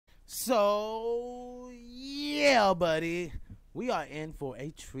So, yeah, buddy. We are in for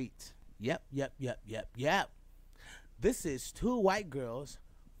a treat. Yep. This is two white girls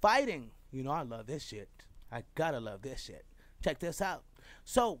fighting. You know, I love this shit. I gotta love this shit. Check this out.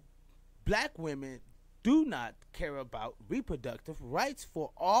 So, black women do not care about reproductive rights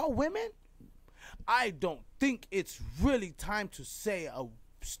for all women. I don't think it's really time to say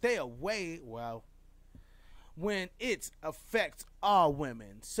stay away, well, when it affects all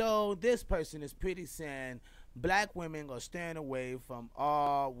women. So this person is pretty saying black women are staying away from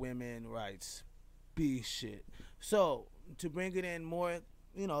all women rights. B shit. So to bring it in more,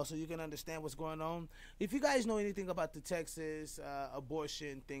 you know, so you can understand what's going on. If you guys know anything about the Texas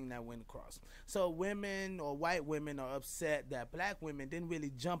abortion thing that went across. So women or white women are upset that black women didn't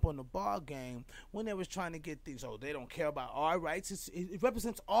really jump on the ball game when they was trying to get things. Oh, they don't care about our rights. It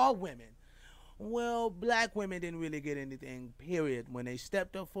represents all women. Well, black women didn't really get anything, period, when they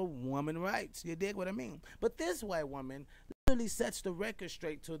stepped up for woman rights. You dig what I mean? But this white woman literally sets the record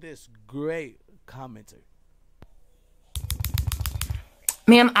straight to this great commenter.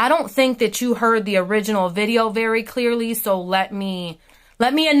 Ma'am, I don't think that you heard the original video very clearly, so let me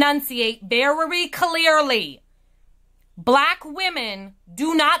enunciate very clearly. Black women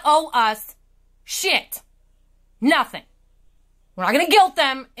do not owe us shit. Nothing. We're not going to guilt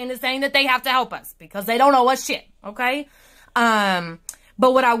them into saying that they have to help us because they don't owe us shit, okay? But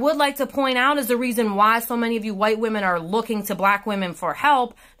what I would like to point out is the reason why so many of you white women are looking to black women for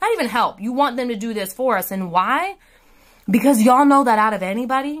help. Not even help. You want them to do this for us. And why? Because y'all know that out of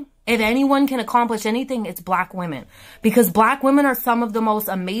anybody, if anyone can accomplish anything, it's black women. Because black women are some of the most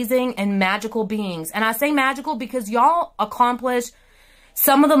amazing and magical beings. And I say magical because y'all accomplish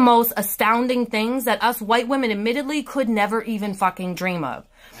some of the most astounding things that us white women admittedly could never even fucking dream of.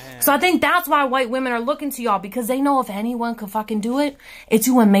 Man. So I think that's why white women are looking to y'all, because they know if anyone could fucking do it, it's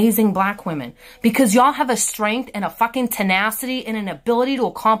you amazing black women. Because y'all have a strength and a fucking tenacity and an ability to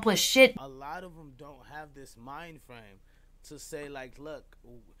accomplish shit. A lot of them don't have this mind frame to say, like, look,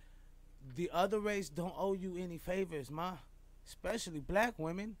 the other race don't owe you any favors, ma. Especially black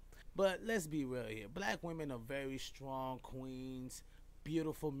women. But let's be real here. Black women are very strong queens,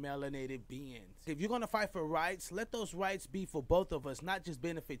 beautiful melanated beings. If you're gonna fight for rights, let those rights be for both of us, not just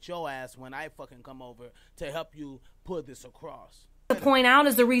benefit your ass when I fucking come over to help you put this across. To point out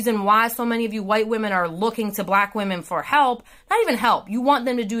is the reason why so many of you white women are looking to black women for help. Not even help. You want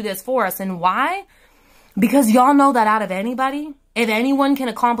them to do this for us. And why? Because y'all know that out of anybody, if anyone can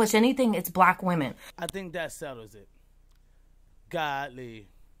accomplish anything, it's black women. I think that settles it. Godly.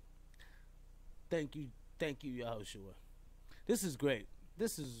 Thank you, Yahushua. This is great.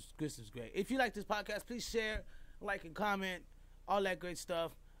 This is great. If you like this podcast, please share, like, and comment, all that great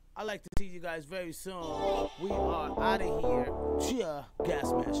stuff. I'd like to see you guys very soon. We are out of here. Cheer,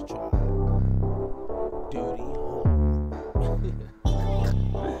 Gas Mask Tribe. Dirtyharvard.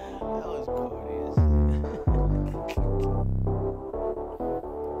 That was glorious.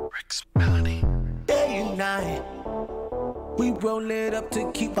 Rick's Melody. Day and night, we roll it up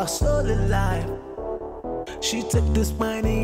to keep our soul alive. She took this money